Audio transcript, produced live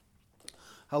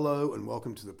Hello and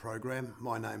welcome to the program.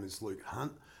 My name is Luke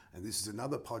Hunt and this is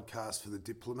another podcast for the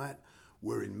Diplomat.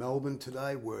 We're in Melbourne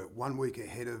today. We're 1 week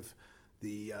ahead of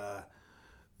the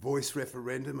voice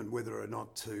referendum and whether or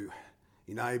not to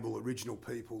enable Aboriginal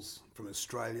peoples from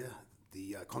Australia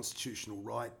the constitutional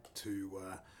right to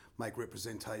make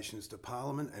representations to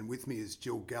Parliament. And with me is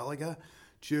Jill Gallagher.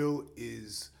 Jill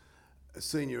is a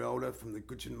senior elder from the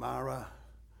Gunditjmara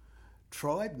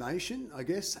tribe, nation, I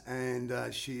guess,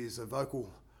 and she is a vocal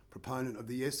proponent of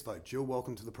the yes vote. Jill,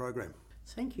 welcome to the program.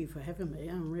 Thank you for having me.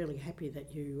 I'm really happy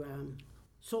that you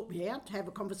sought me out to have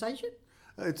a conversation.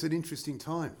 It's an interesting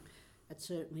time. It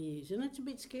certainly is, and it's a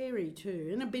bit scary too,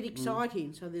 and a bit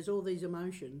exciting, so there's all these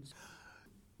emotions.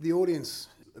 The audience,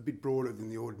 a bit broader than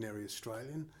the ordinary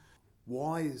Australian.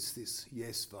 Why is this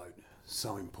yes vote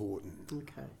so important?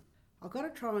 Okay. I've got to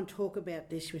try and talk about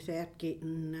this without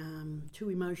getting too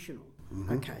emotional,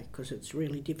 okay, because it's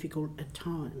really difficult at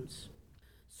times.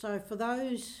 So for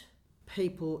those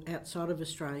people outside of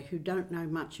Australia who don't know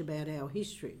much about our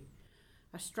history,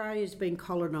 Australia's been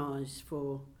colonised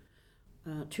for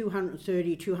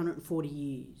 230, 240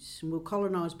 years, and we were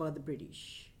colonised by the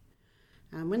British.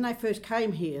 When they first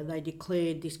came here, they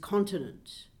declared this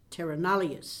continent Terra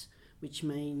Nullius, which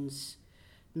means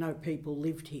no people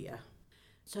lived here.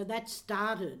 So that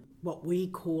started what we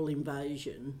call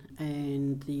invasion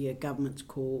and the governments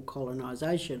call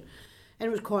colonisation. And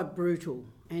it was quite brutal.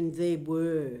 And there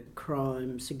were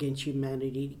crimes against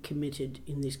humanity committed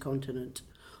in this continent,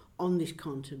 on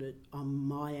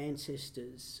my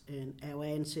ancestors and our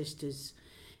ancestors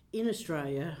in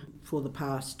Australia for the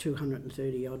past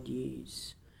 230 odd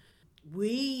years.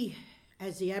 We,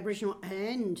 as the Aboriginal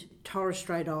and Torres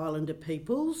Strait Islander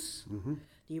peoples,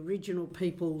 the original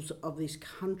peoples of this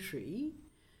country,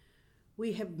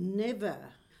 we have never,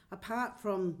 apart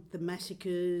from the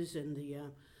massacres and the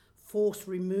forced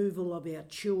removal of our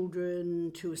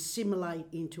children to assimilate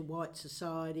into white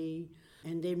society,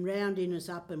 and then rounding us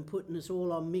up and putting us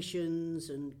all on missions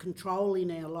and controlling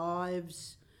our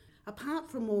lives, apart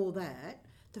from all that,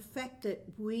 the fact that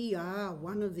we are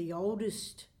one of the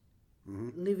oldest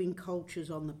living cultures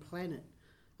on the planet.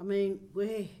 I mean,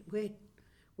 the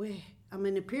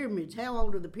pyramids, how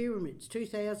old are the pyramids?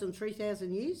 2,000,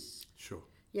 3,000 years? Sure.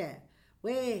 Yeah.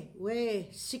 We're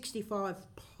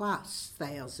 65 plus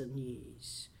thousand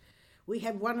years. We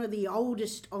have one of the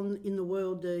oldest in the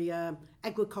world, the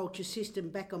agriculture system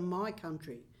back on my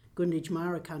country,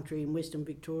 Gunditjmara country in Western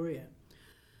Victoria.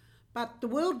 But the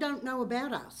world don't know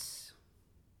about us.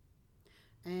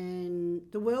 And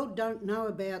the world don't know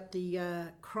about the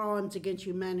crimes against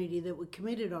humanity that were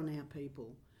committed on our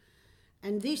people.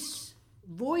 And this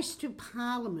voice to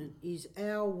Parliament is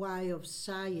our way of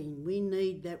saying we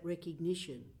need that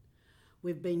recognition.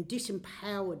 We've been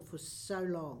disempowered for so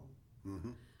long.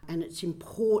 And it's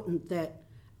important that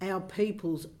our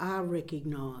peoples are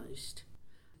recognised.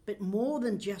 But more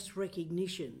than just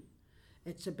recognition,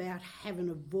 it's about having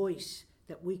a voice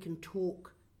that we can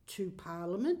talk to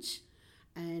Parliament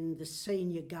and the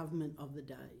senior government of the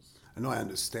days. And I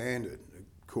understand it,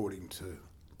 according to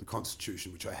the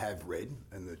Constitution, which I have read,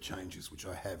 and the changes which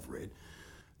I have read,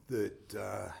 that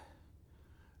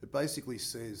it basically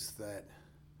says that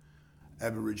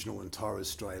Aboriginal and Torres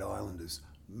Strait Islanders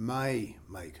may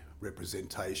make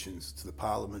representations to the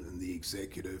Parliament and the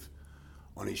Executive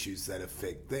on issues that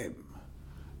affect them.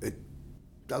 It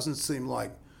doesn't seem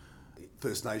like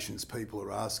First Nations people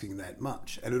are asking that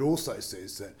much. And it also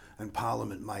says that, and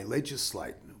Parliament may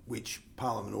legislate, which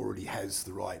Parliament already has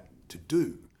the right to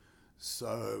do.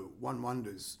 So one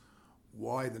wonders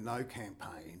why the No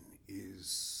campaign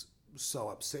is so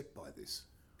upset by this.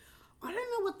 I don't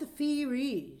know what the fear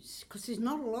is, because there's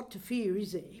not a lot to fear,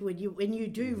 is there? When you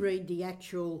do read the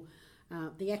actual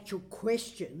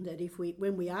question that if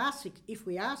we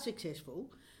are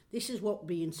successful, this is what will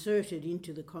be inserted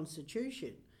into the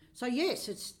Constitution. So yes,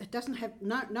 it doesn't have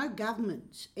no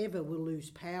governments ever will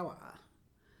lose power.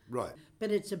 Right.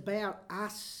 But it's about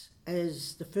us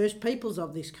as the first peoples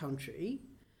of this country,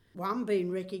 one,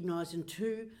 being recognised, and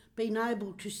two, being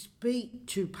able to speak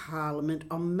to Parliament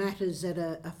on matters that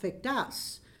affect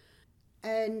us.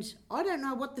 And I don't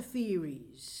know what the fear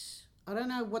is. I don't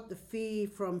know what the fear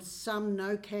from some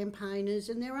No campaigners,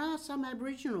 and there are some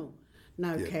Aboriginal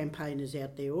No campaigners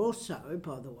out there also,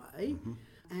 by the way,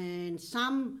 and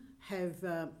some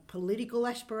have political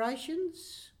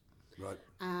aspirations. Right.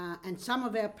 And some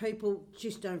of our people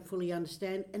just don't fully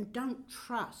understand and don't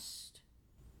trust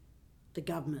the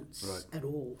governments at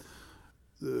all.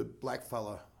 The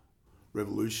Blackfella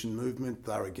Revolution movement,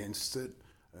 they're against it.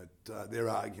 Their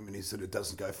argument is that it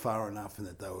doesn't go far enough and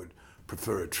that they would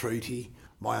prefer a treaty.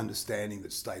 My understanding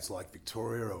that states like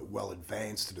Victoria are well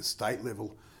advanced at a state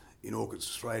level in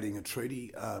orchestrating a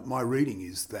treaty. My reading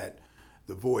is that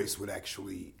the voice would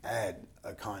actually add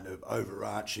a kind of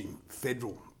overarching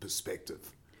federal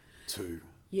perspective to...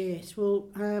 Yes, well,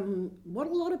 what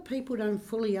a lot of people don't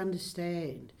fully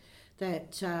understand,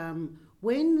 that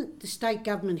when the state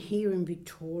government here in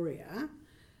Victoria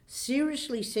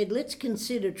seriously said, let's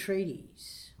consider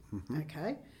treaties,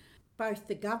 okay, both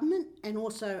the government and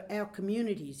also our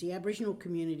communities, the Aboriginal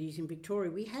communities in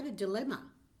Victoria, we had a dilemma.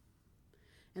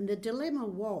 And the dilemma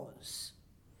was,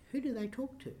 who do they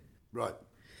talk to? Right.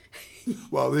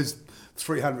 Well, there's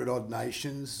 300 odd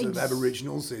nations of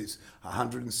Aboriginals, there's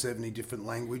 170 different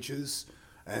languages,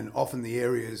 and often the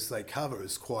areas they cover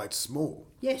is quite small.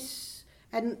 Yes,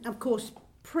 and of course,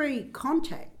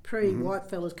 pre-contact, pre-white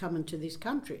fellas coming to this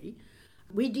country,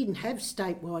 we didn't have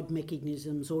statewide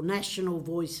mechanisms or national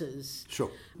voices.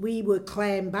 Sure. We were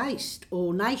clan-based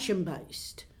or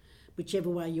nation-based, whichever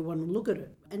way you want to look at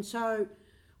it. And so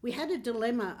we had a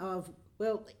dilemma of,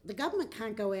 well, the government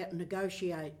can't go out and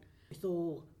negotiate with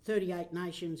all 38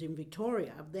 nations in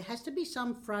Victoria. There has to be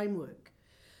some framework.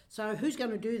 So who's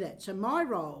going to do that? So my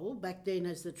role back then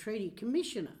as the Treaty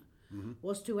Commissioner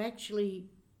was to actually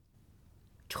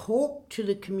talk to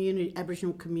the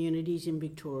Aboriginal communities in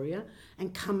Victoria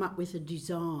and come up with a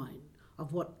design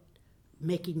of what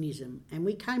mechanism. And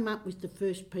we came up with the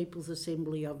First Peoples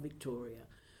Assembly of Victoria,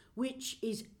 which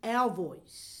is our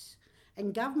voice.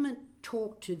 And government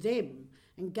talked to them,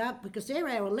 and because they're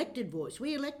our elected voice.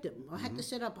 We elect them. I had to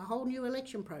set up a whole new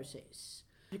election process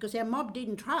because our mob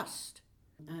didn't trust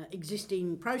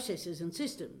existing processes and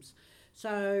systems.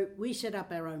 So we set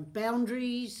up our own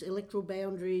boundaries, electoral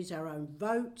boundaries, our own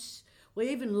votes. We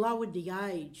even lowered the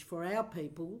age for our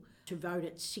people to vote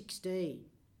at 16.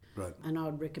 Right. And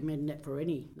I'd recommend that for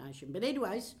any nation. But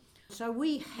anyways, so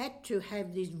we had to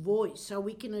have this voice so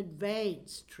we can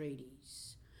advance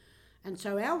treaties. And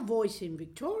so our voice in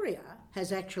Victoria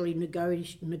has actually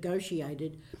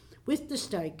negotiated with the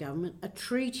state government a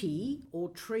treaty or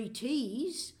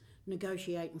treaties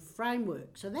negotiating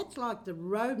framework. So that's like the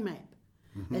roadmap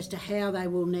as to how they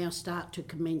will now start to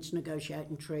commence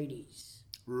negotiating treaties.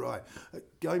 Right.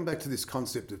 Going back to this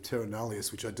concept of Terra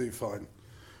Nullius, which I do find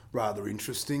rather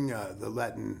interesting, the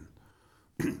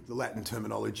Latin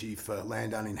terminology for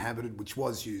land uninhabited, which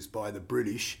was used by the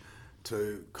British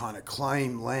to kind of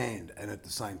claim land and at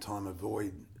the same time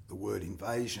avoid the word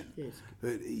invasion. Yes.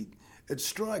 But it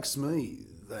strikes me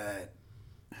that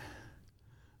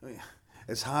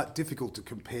it's difficult to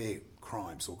compare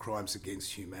crimes or crimes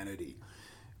against humanity,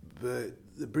 but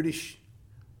the British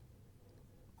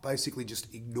basically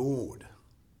just ignored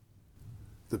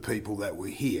the people that were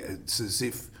here. It's as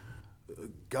if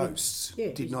ghosts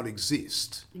did not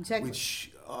exist,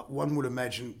 which one would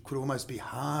imagine could almost be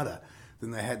harder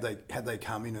than had they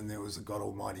come in and there was a God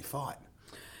Almighty fight.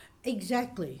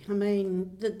 Exactly. I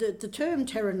mean, the term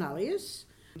Terra Nullius,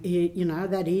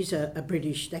 that is a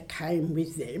British that came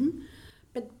with them.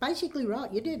 But basically, right,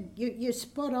 you're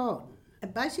spot on.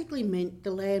 It basically meant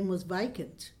the land was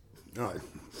vacant. Right.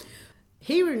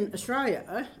 Here in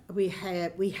Australia, we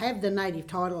have the Native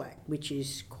Title Act, which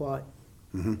is quite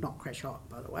not crash hot,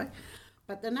 by the way.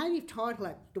 But the Native Title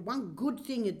Act, the one good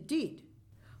thing it did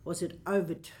was it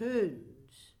overturned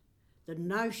the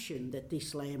notion that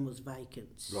this land was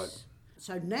vacant. Right.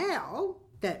 So now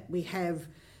that we have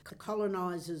the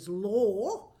colonisers'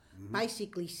 law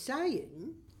basically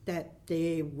saying that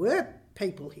there were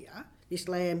people here, this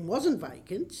land wasn't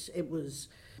vacant, it was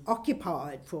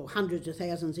occupied for hundreds of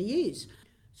thousands of years.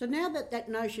 So now that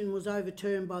notion was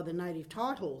overturned by the native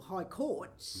title high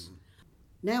courts,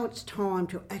 now it's time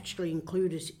to actually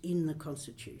include us in the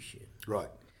Constitution. Right.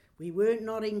 We were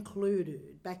not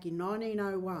included back in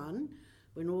 1901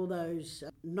 when all those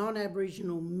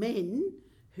non-Aboriginal men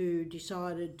who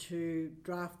decided to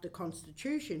draft the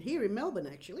Constitution, here in Melbourne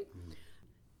actually,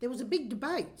 there was a big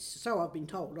debate, so I've been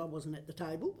told, I wasn't at the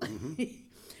table.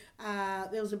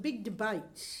 There was a big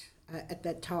debate at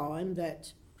that time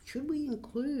that should we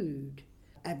include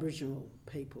Aboriginal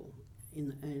people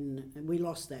and we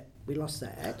lost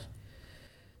that.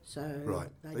 So right.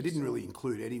 They didn't really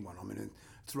include anyone. I mean,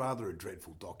 it's rather a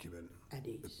dreadful document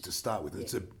to start with.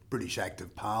 It's a British Act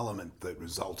of Parliament that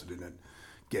resulted in it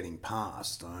getting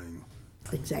passed.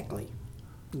 Exactly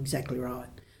right.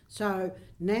 So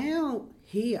now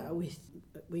here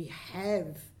we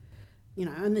have,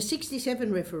 in the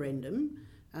 67 referendum,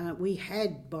 we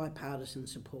had bipartisan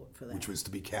support for that. Which was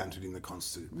to be counted in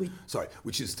the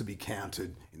which is to be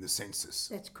counted in the census.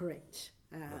 That's correct.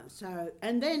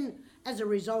 And then as a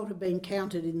result of being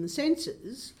counted in the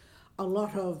census, a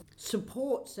lot of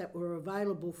supports that were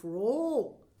available for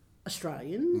all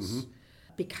Australians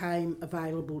became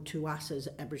available to us as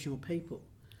Aboriginal people.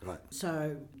 Right.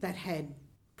 So that had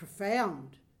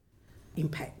profound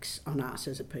impacts on us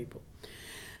as a people.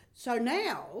 So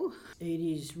now it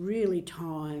is really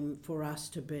time for us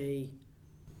to be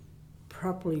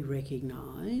properly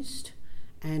recognised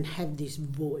and have this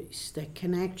voice that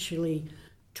can actually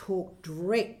talk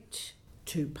direct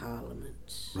to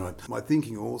Parliament. Right. My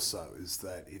thinking also is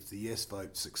that if the yes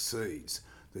vote succeeds,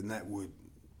 then that would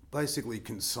basically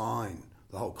consign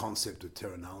the whole concept of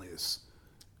Terra Nullius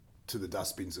to the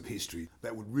dustbins of history.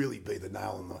 That would really be the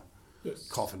nail in the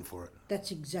coffin for it.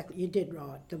 That's exactly, you did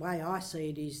right. The way I see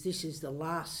it is this is the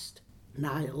last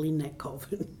nail in that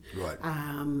coffin. Right.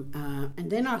 And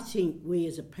then I think we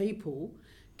as a people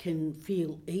can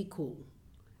feel equal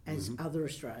as other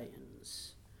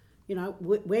Australians. You know,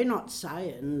 we're not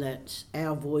saying that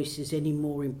our voice is any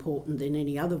more important than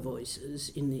any other voices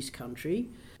in this country,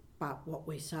 but what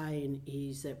we're saying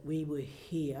is that we were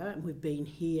here and we've been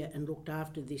here and looked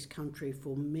after this country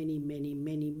for many, many,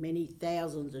 many, many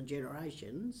thousands of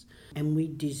generations, and we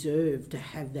deserve to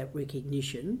have that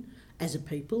recognition as a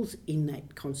people in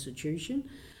that constitution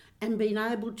and being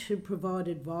able to provide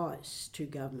advice to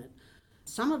government.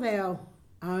 Some of our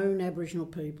own Aboriginal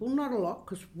people, not a lot,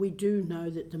 because we do know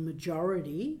that the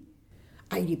majority,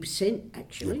 80%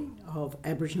 actually, of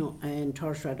Aboriginal and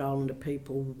Torres Strait Islander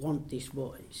people want this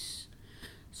voice.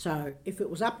 So if it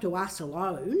was up to us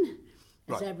alone,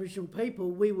 as Aboriginal people,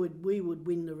 we would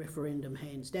win the referendum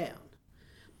hands down.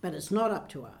 But it's not up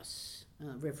to us.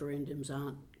 Referendums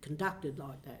aren't conducted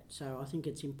like that. So I think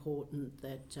it's important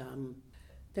that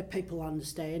that people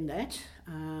understand that.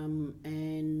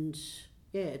 And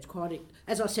yeah, it's quite,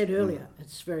 as I said earlier,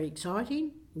 it's very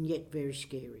exciting and yet very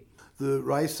scary. The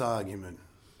race argument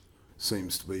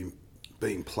seems to be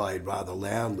being played rather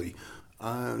loudly.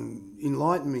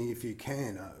 Enlighten me if you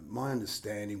can. My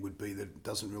understanding would be that it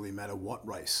doesn't really matter what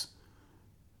race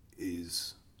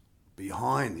is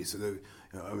behind this.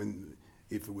 I mean,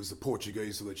 if it was the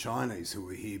Portuguese or the Chinese who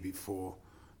were here before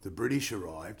the British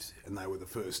arrived and they were the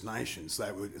First Nations,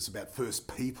 it's about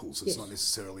First Peoples. It's not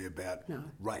necessarily about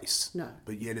race. No.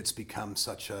 But yet it's become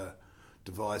such a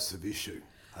divisive issue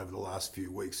over the last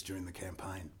few weeks during the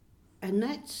campaign. And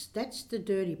that's the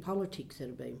dirty politics that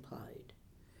are being played.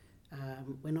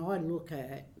 When I look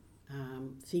at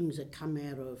things that come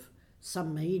out of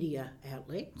some media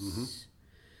outlets,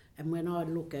 and when I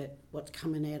look at what's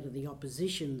coming out of the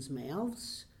opposition's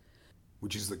mouths,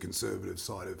 which is the conservative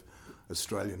side of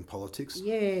Australian politics.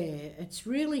 Yeah, it's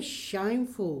really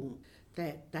shameful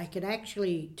that they could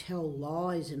actually tell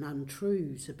lies and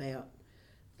untruths about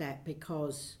that,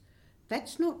 because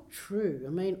that's not true. I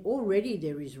mean, already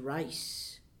there is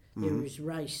race. There is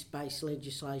race-based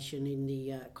legislation in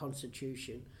the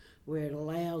Constitution where it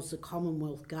allows the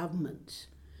Commonwealth Government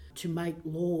to make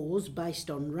laws based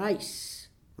on race.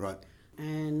 Right.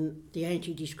 And the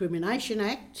Anti-Discrimination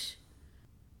Act,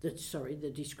 the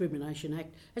Discrimination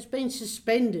Act has been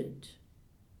suspended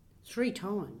 3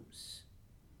 times.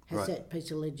 Has that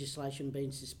piece of legislation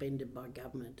been suspended by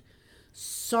government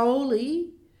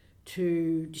solely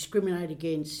to discriminate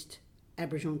against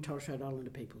Aboriginal and Torres Strait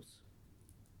Islander peoples?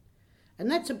 And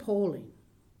that's appalling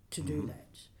to do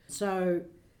that. So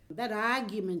that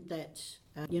argument that,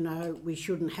 we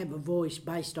shouldn't have a voice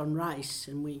based on race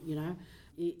and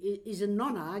is a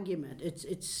non-argument.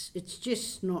 It's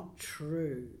just not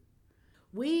true.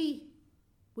 We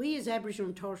as Aboriginal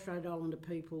and Torres Strait Islander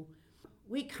people,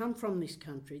 we come from this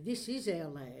country. This is our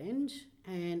land,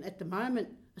 and at the moment,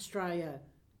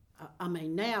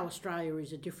 now Australia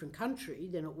is a different country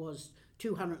than it was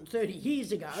 230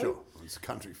 years ago. Sure, it's a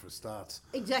country for starts.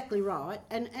 Exactly right,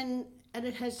 and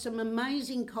it has some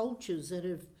amazing cultures that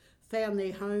have found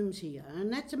their homes here,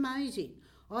 and that's amazing.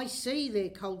 I see their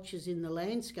cultures in the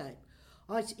landscape.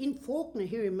 In Fawkner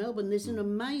here in Melbourne, there's an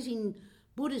amazing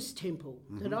Buddhist temple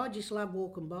that I just love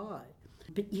walking by.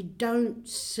 But you don't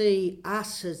see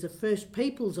us as the first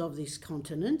peoples of this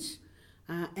continent,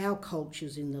 our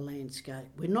cultures in the landscape.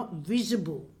 We're not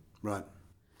visible. Right.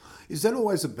 Is that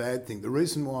always a bad thing? The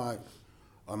reason why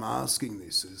I'm asking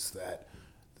this is that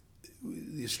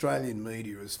the Australian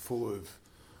media is full of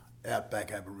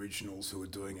outback Aboriginals who are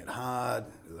doing it hard.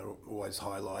 They're always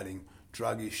highlighting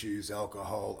drug issues,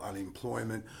 alcohol,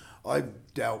 unemployment.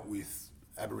 I've dealt with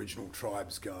Aboriginal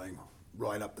tribes going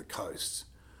right up the coast,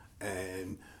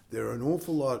 and there are an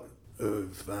awful lot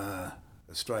of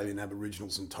Australian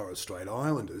Aboriginals and Torres Strait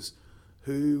Islanders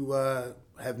who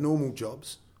have normal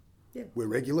jobs, wear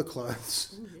regular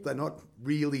clothes. They're not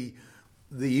really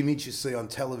the image you see on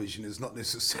television is not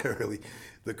necessarily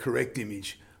the correct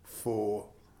image for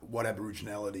what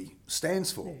Aboriginality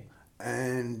stands for. Yeah.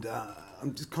 And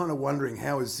I'm just kind of wondering,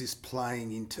 how is this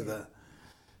playing into the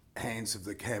hands of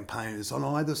the campaigners on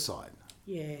either side?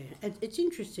 Yeah, it's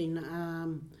interesting.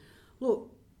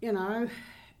 Look, you know,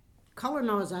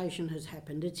 colonisation has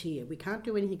happened, it's here. We can't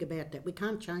do anything about that. We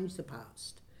can't change the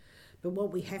past. But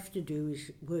what we have to do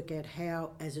is work out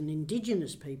how, as an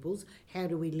Indigenous peoples, how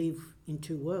do we live in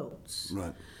two worlds?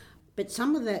 Right. But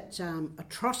some of that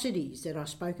atrocities that I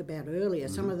spoke about earlier,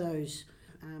 some of those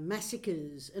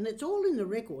massacres, and it's all in the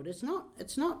record. It's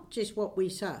not just what we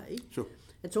say. Sure.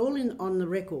 It's all on the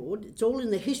record. It's all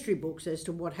in the history books as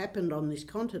to what happened on this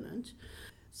continent.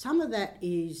 Some of that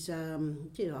is, I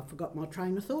forgot my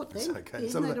train of thought then. That's okay.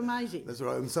 Isn't that amazing? That's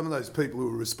right. And some of those people who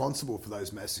were responsible for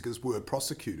those massacres were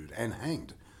prosecuted and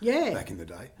hanged back in the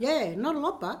day. Yeah, not a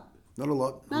lot, but... Not a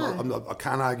lot. No. I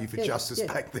can't argue for justice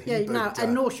back then. Yeah, but,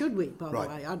 and nor should we, by the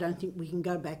way. I don't think we can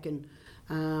go back and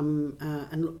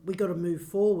we've got to move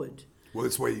forward. Well,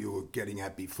 that's where you were getting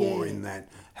at before in that,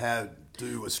 how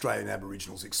do Australian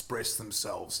Aboriginals express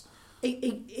themselves?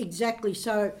 Exactly.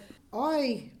 So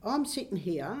I'm sitting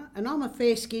here and I'm a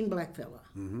fair-skinned black fella,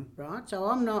 right? So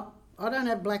I don't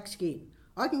have black skin.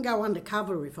 I can go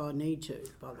undercover if I need to,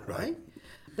 by the way.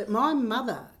 But my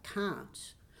mother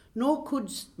can't, nor could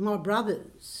my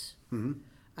brothers. They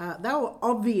were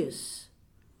obvious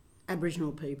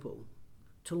Aboriginal people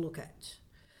to look at,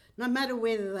 no matter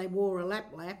whether they wore a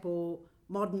lap or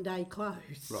modern-day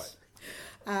clothes.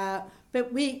 Right.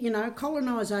 But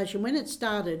colonisation, when it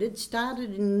started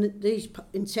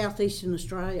in southeastern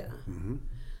Australia.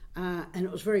 And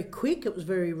it was very quick, it was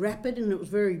very rapid, and it was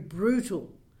very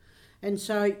brutal. And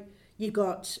so you've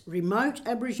got remote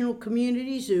Aboriginal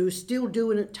communities who are still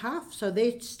doing it tough, so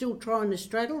they're still trying to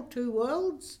straddle two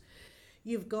worlds.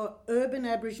 You've got urban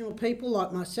Aboriginal people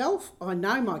like myself. I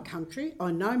know my country,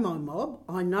 I know my mob,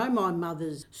 I know my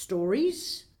mother's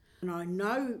stories, and I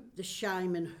know the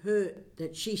shame and hurt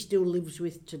that she still lives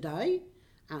with today,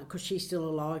 because she's still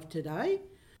alive today.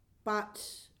 But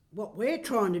what we're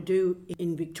trying to do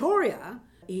in Victoria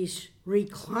is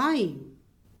reclaim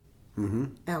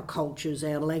our cultures,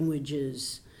 our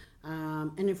languages.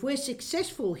 And if we're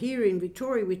successful here in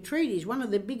Victoria with treaties, one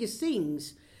of the biggest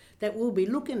things that we'll be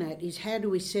looking at is how do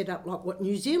we set up, like what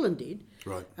New Zealand did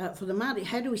for the Māori,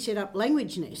 how do we set up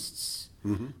language nests?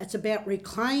 It's about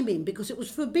reclaiming, because it was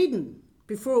forbidden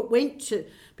before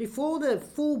the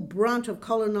full brunt of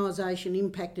colonisation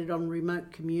impacted on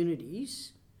remote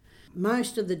communities.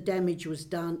 Most of the damage was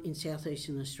done in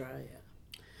southeastern Australia.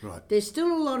 Right. There's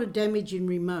still a lot of damage in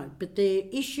remote, but their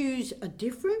issues are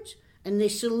different and their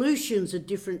solutions are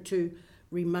different to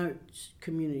remote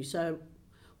communities. So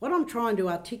what I'm trying to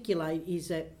articulate is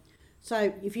that,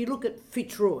 so if you look at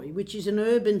Fitzroy, which is an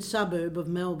urban suburb of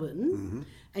Melbourne,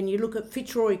 and you look at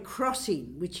Fitzroy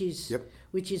Crossing, which is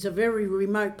a very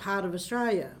remote part of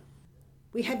Australia,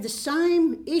 we have the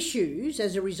same issues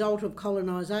as a result of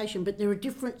colonisation, but there are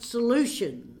different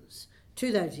solutions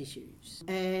to those issues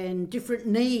and different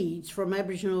needs from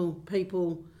Aboriginal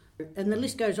people, and the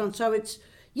list goes on. So it's,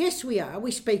 yes,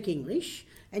 we speak English,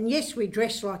 and yes, we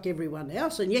dress like everyone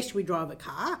else, and yes, we drive a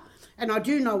car, and I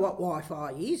do know what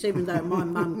Wi-Fi is, even though my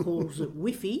mum calls it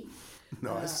Wi-Fi.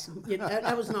 Nice.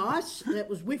 That was nice. That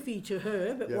was Wi-Fi to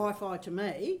her, but Wi-Fi to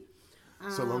me.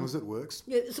 So long as it works.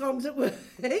 Yeah, as long as it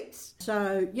works.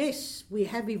 So, yes, we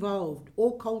have evolved.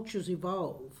 All cultures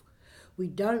evolve. We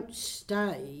don't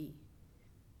stay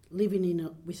living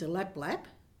with a lap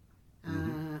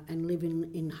and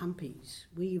living in humpies.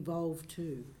 We evolve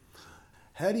too.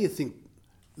 How do you think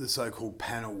the so-called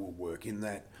panel will work, in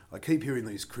that I keep hearing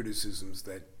these criticisms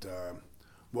that,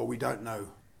 we don't know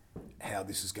how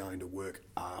this is going to work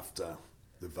after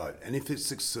the vote. And if it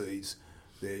succeeds,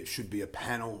 there should be a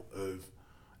panel of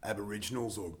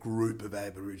Aboriginals or group of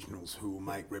Aboriginals who will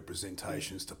make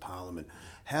representations to Parliament.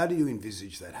 How do you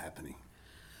envisage that happening?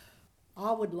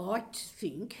 I would like to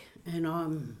think, and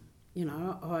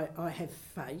I have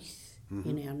faith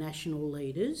in our national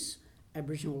leaders,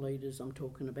 Aboriginal leaders I'm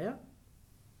talking about,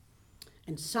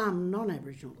 and some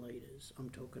non-Aboriginal leaders I'm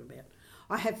talking about.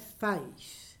 I have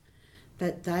faith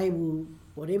that they will,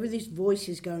 whatever this voice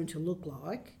is going to look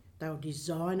like, they'll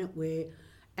design it where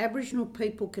Aboriginal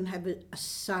people can have a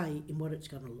say in what it's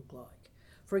going to look like.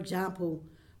 For example,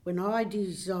 when I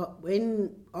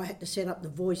had to set up the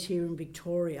voice here in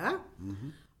Victoria,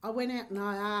 I went out and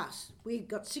I asked, we've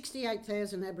got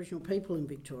 68,000 Aboriginal people in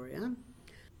Victoria.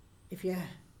 If you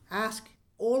ask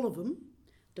all of them,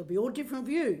 there'll be all different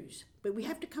views, but we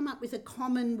have to come up with a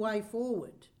common way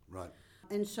forward. Right.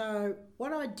 And so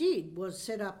what I did was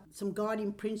set up some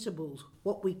guiding principles,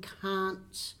 what we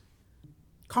can't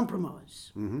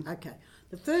compromise. Okay.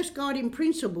 The first guiding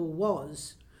principle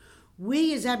was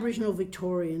we as Aboriginal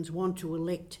Victorians want to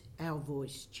elect our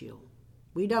voice, Jill.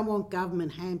 We don't want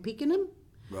government handpicking them.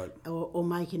 Right. Or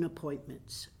making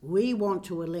appointments. We want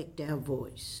to elect our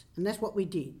voice. And that's what we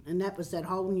did. And that was that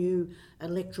whole new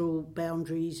electoral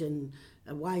boundaries and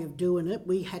a way of doing it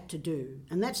we had to do.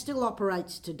 And that still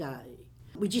operates today.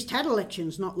 We just had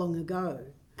elections not long ago.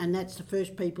 And that's the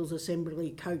First Peoples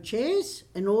Assembly co-chairs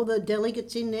and all the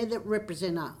delegates in there that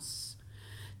represent us.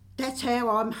 That's how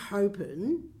I'm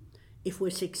hoping, if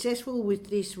we're successful with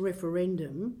this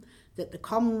referendum, that the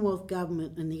Commonwealth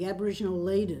Government and the Aboriginal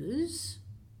leaders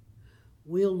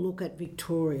will look at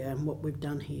Victoria and what we've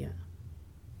done here.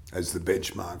 As the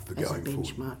benchmark for going forward. As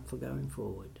a benchmark for going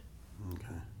forward.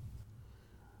 Okay.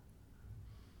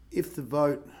 If the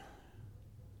vote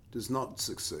does not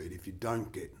succeed, if you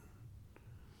don't get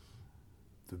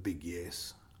the big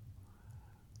yes,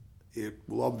 it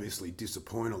will obviously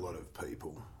disappoint a lot of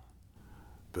people,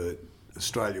 but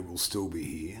Australia will still be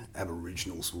here,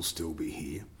 Aboriginals will still be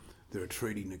here. There are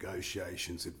treaty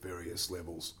negotiations at various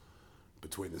levels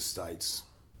between the states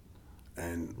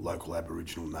and local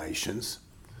Aboriginal nations.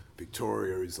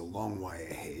 Victoria is a long way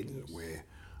ahead, where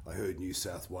I heard New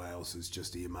South Wales has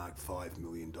just earmarked $5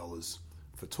 million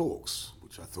for talks,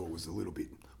 which I thought was a little bit,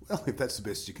 well, if that's the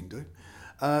best you can do.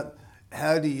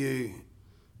 How do you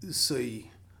see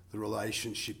the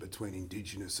relationship between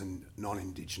Indigenous and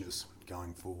non-Indigenous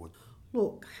going forward?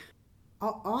 Look,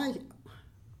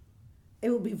 it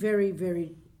will be very,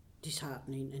 very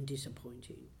disheartening and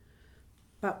disappointing.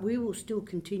 But we will still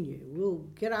continue. We'll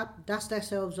get up, dust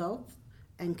ourselves off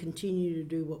and continue to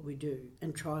do what we do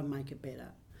and try and make it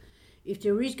better. If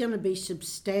there is going to be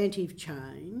substantive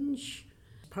change,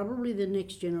 probably the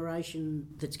next generation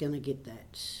that's going to get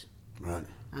that. Right.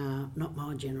 Not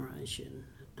my generation.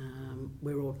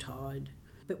 We're all tired.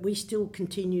 But we still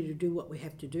continue to do what we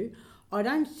have to do. I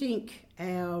don't think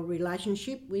our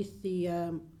relationship with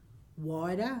the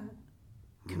wider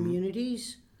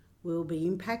communities will be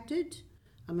impacted.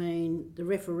 I mean, the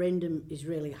referendum is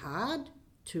really hard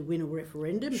to win a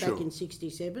referendum. Sure. Back in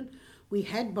 1967. We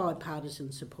had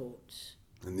bipartisan support.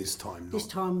 And this time not. This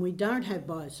time we don't have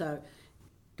so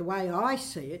the way I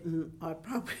see it, and I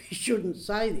probably shouldn't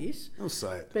say this. I'll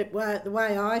say it. But the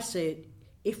way I see it,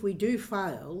 if we do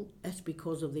fail, that's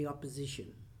because of the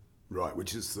opposition. Right,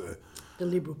 which is the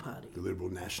Liberal Party. The Liberal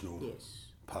National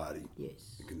Party.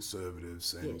 Yes. The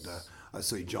Conservatives. And Yes. I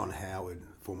see John Howard,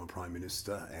 former Prime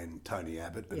Minister, and Tony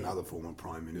Abbott, another former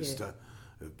Prime Minister,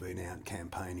 have been out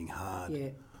campaigning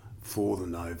hard for the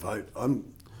no vote.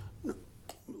 I'm a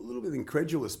little bit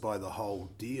incredulous by the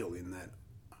whole deal in that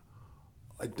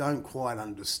I don't quite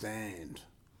understand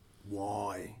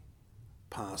why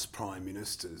past Prime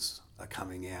Ministers are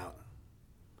coming out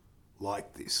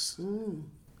like this.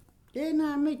 Yeah,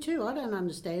 no, me too. I don't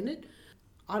understand it.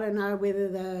 I don't know whether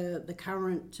the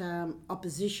current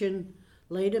opposition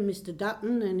leader, Mr.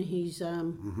 Dutton,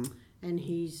 and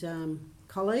his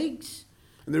colleagues.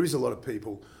 And there is a lot of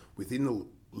people within the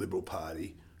Liberal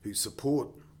Party who support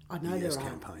the Yes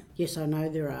campaign. Yes, I know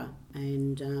there are.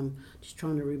 And just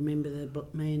trying to remember the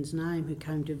man's name who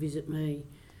came to visit me,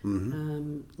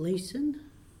 Leeson.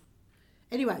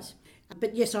 Anyways,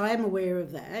 but yes, I am aware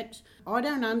of that. I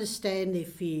don't understand their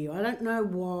fear. I don't know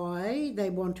why they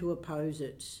want to oppose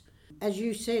it. As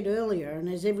you said earlier, and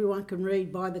as everyone can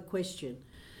read by the question,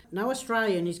 no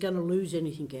Australian is going to lose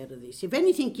anything out of this. If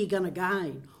anything, you're going to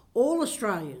gain. All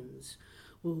Australians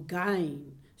will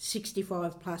gain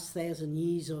 65,000+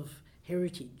 years of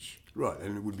heritage. Right,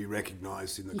 and it would be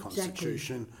recognised in the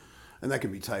Constitution, and that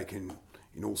can be taken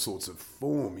in all sorts of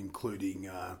form, including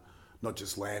not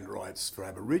just land rights for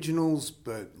Aboriginals,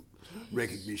 but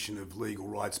recognition of legal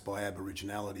rights by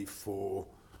Aboriginality for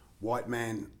white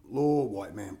man law,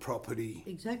 white man property.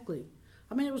 Exactly.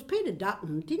 I mean, it was Peter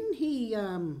Dutton. Didn't he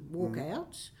walk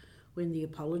out when the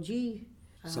apology...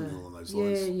 Something along those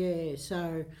lines. Yeah.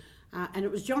 So, and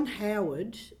it was John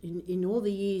Howard, in all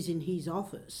the years in his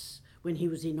office, when he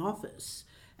was in office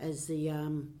as the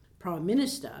Prime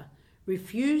Minister,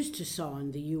 refused to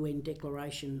sign the UN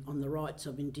Declaration on the Rights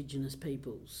of Indigenous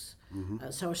Peoples.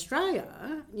 So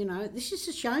Australia, this is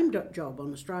a shame job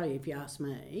on Australia, if you ask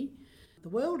me. The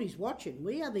world is watching.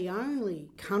 We are the only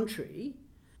country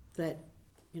that,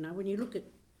 when you look at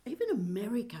even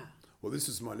America... Well, this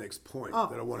is my next point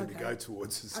that I wanted to go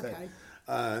towards. Is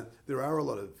that there are a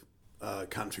lot of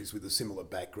countries with a similar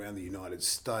background, the United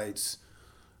States,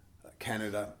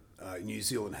 Canada. New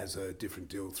Zealand has a different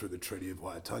deal through the Treaty of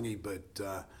Waitangi, but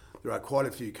there are quite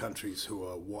a few countries who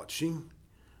are watching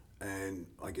and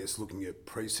I guess looking at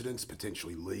precedents,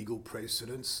 potentially legal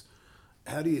precedents.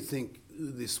 How do you think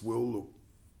this will look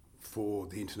for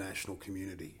the international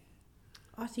community?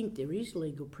 I think there is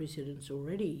legal precedence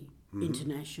already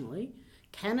internationally.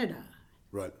 Canada,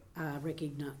 right,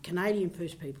 Canadian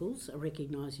First Peoples are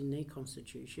recognising their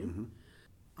constitution.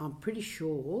 I'm pretty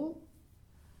sure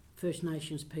First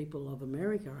Nations people of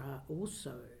America are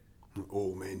also.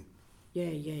 All men.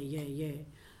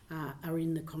 Are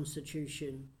in the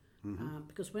constitution.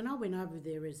 Because when I went over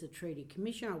there as a treaty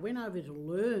commissioner, I went over to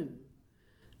learn.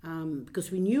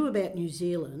 Because we knew about New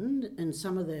Zealand and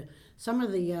some of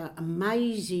the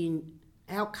amazing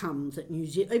outcomes that New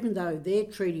Zealand, even though their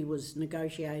treaty was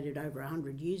negotiated over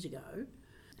 100 years ago,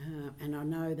 and I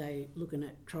know they're looking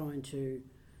at trying to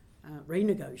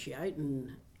renegotiate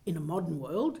in a modern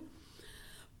world,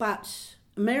 but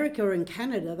America and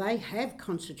Canada, they have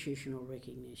constitutional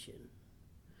recognition.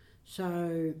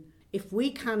 So if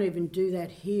we can't even do that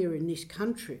here in this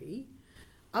country,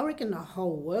 I reckon the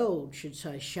whole world should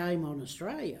say shame on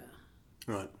Australia.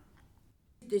 Right.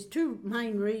 There's two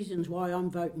main reasons why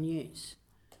I'm voting yes.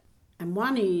 And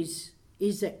one is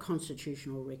that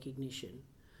constitutional recognition.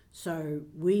 So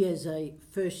we as a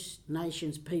First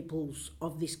Nations peoples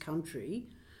of this country,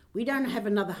 we don't have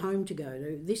another home to go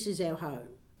to. This is our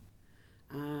home.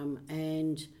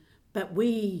 But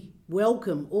we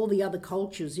welcome all the other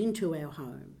cultures into our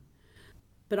home.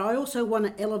 But I also want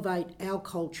to elevate our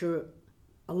culture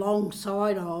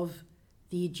alongside of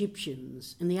the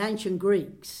Egyptians and the ancient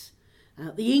Greeks,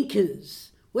 the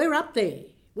Incas. We're up there,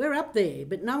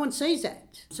 but no one sees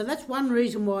that. So that's one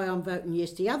reason why I'm voting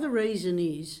yes. The other reason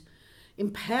is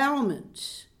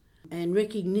empowerment and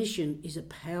recognition is a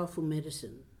powerful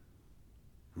medicine.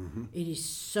 It is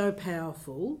so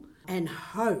powerful. And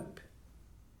hope.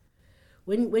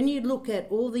 When you look at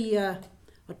all the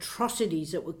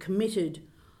atrocities that were committed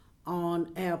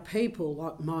on our people,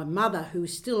 like my mother, who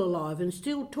is still alive and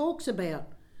still talks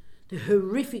about the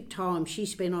horrific time she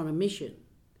spent on a mission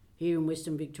here in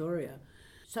Western Victoria.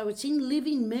 So it's in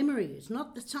living memory. It's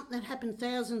not something that happened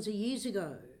thousands of years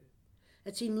ago.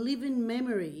 It's in living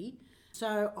memory.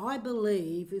 So I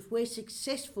believe if we're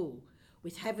successful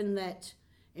with having that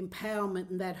empowerment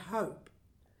and that hope,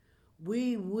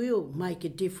 we will make a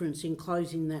difference in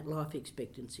closing that life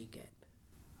expectancy gap.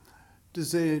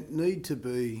 Does there need to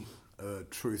be a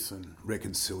truth and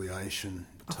reconciliation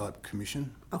type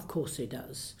commission? Of course there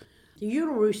does. The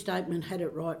Uluru Statement had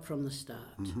it right from the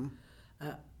start.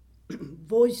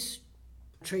 Voice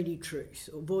treaty truth,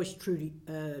 or voice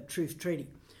truth treaty.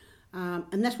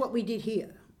 And that's what we did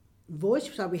here. Voice,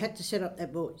 so we had to set up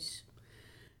that voice.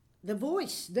 The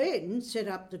Voice then set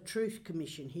up the Truth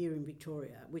Commission here in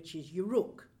Victoria, which is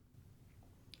Uruk,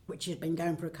 which has been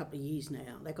going for a couple of years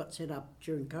now. They got set up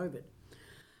during COVID.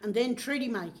 And then treaty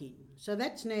making. So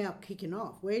that's now kicking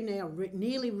off. We're now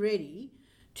nearly ready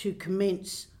to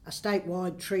commence a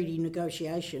statewide treaty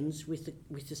negotiations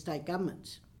with the state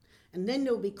governments. And then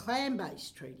there'll be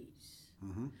clan-based treaties.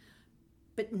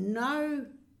 But no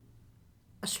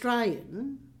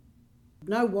Australian,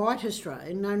 no white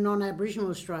Australian, no non-Aboriginal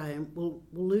Australian will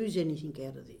lose anything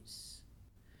out of this.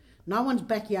 No one's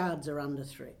backyards are under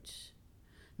threat.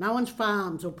 No one's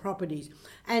farms or properties.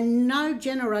 And no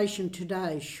generation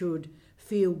today should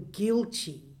feel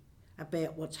guilty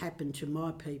about what's happened to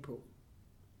my people.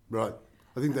 Right.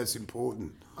 I think that's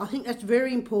important. I think that's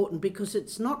very important because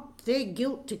it's not their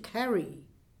guilt to carry,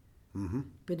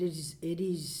 but it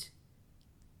is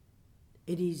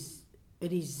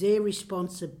their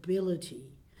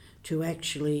responsibility to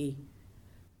actually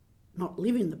not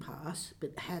live in the past,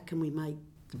 but how can we make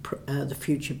the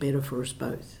future better for us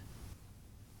both?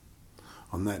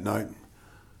 On that note,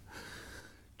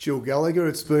 Jill Gallagher,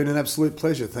 it's been an absolute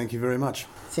pleasure. Thank you very much.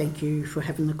 Thank you for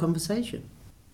having the conversation.